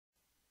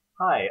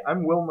Hi,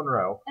 I'm Will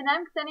Monroe, And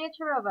I'm Kseniya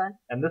Charova.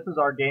 and this is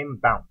our game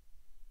Bounce.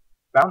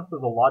 Bounce is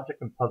a logic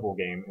and puzzle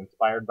game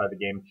inspired by the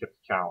game Chip's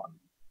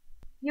Challenge.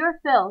 You're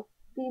Phil,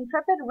 the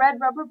intrepid red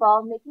rubber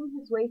ball making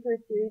his way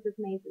through a series of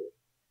mazes.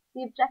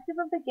 The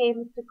objective of the game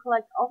is to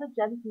collect all the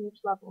gems in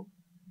each level.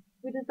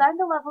 We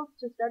designed the levels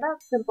to start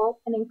out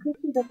simple and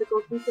increase in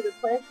difficulty so the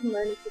player can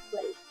learn as he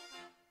plays.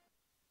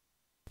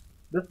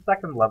 This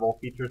second level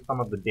features some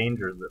of the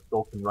dangers that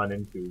Phil can run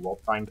into while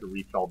trying to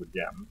reach all the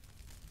gems.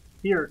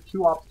 Here,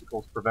 two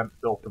obstacles prevent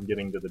Phil from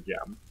getting to the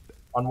gem.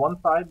 On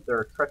one side, there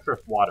are treacherous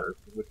waters,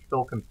 which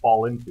Phil can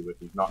fall into if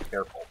he's not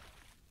careful.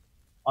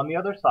 On the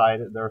other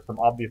side, there are some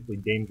obviously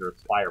dangerous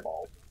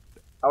fireballs.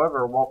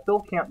 However, while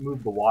Phil can't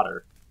move the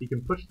water, he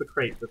can push the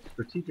crate that's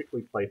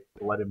strategically placed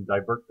to let him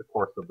divert the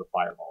course of the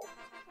fireballs.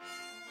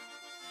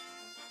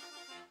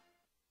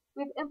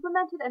 We've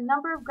implemented a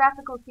number of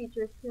graphical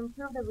features to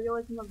improve the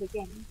realism of the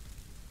game.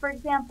 For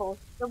example,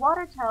 the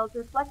water tiles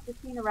reflect the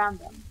scene around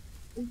them.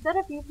 Instead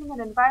of using an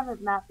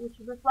environment map which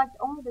would reflect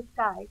only the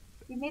sky,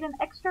 we made an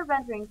extra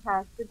rendering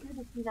task that drew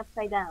the scene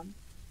upside down.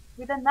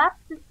 We then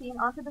mapped the scene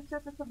onto the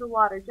surface of the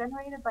water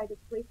generated by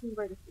displacing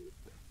vertices.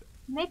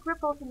 To make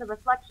ripples in the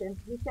reflection,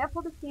 we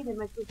sampled the scene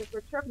image with the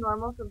perturbed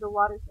normals of the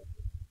water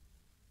surface.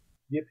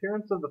 The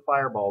appearance of the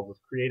fireballs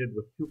is created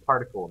with two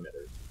particle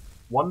emitters,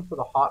 one for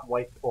the hot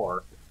white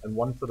core and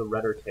one for the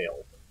redder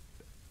tails.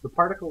 The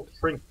particles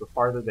shrink the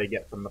farther they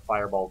get from the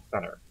fireball's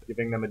center,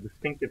 giving them a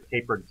distinctive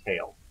tapered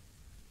tail.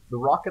 The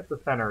rock at the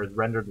center is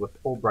rendered with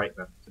full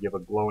brightness to give a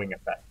glowing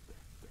effect.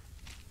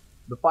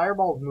 The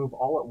fireballs move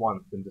all at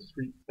once in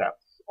discrete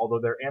steps, although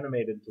they're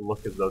animated to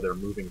look as though they're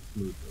moving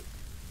smoothly.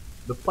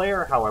 The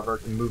player, however,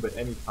 can move at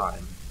any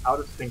time,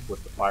 out of sync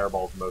with the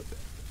fireball's motion.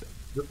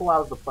 This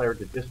allows the player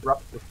to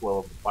disrupt the flow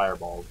of the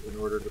fireballs in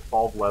order to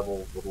solve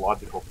levels with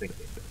logical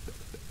thinking.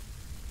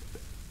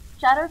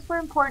 Shadows were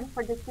important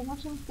for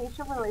distinguishing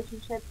spatial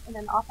relationships in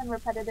an often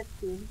repetitive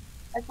scene,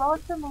 as well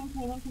as for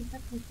maintaining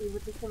consistency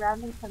with the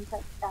surrounding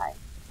sunset sky.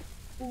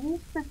 We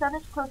used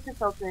percentage cluster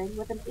filtering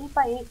with an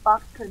 8x8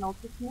 box kernel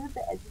to smooth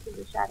the edges of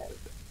the shadows.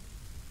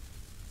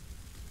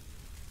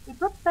 We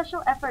put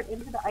special effort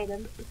into the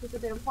items because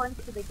of their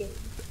importance to the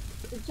game.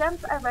 The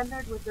gems are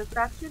rendered with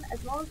refraction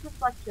as well as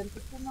reflection to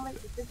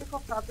simulate the physical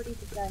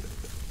properties of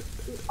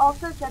diamonds. We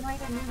also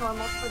generated new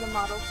normals for the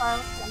model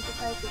files to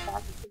emphasize the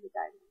facets of the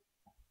diamond.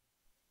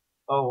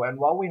 Oh, and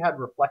while we had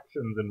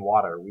reflections in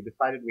water, we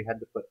decided we had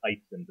to put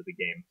ice into the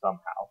game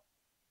somehow.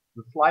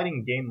 The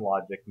sliding game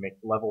logic makes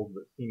levels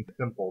that seem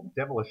simple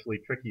devilishly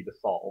tricky to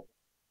solve.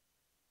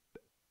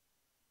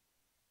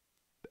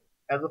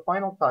 As a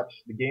final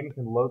touch, the game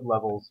can load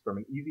levels from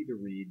an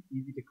easy-to-read,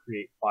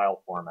 easy-to-create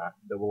file format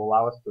that will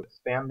allow us to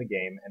expand the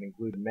game and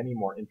include many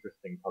more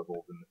interesting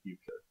puzzles in the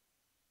future.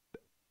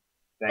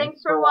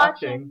 Thanks for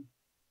watching!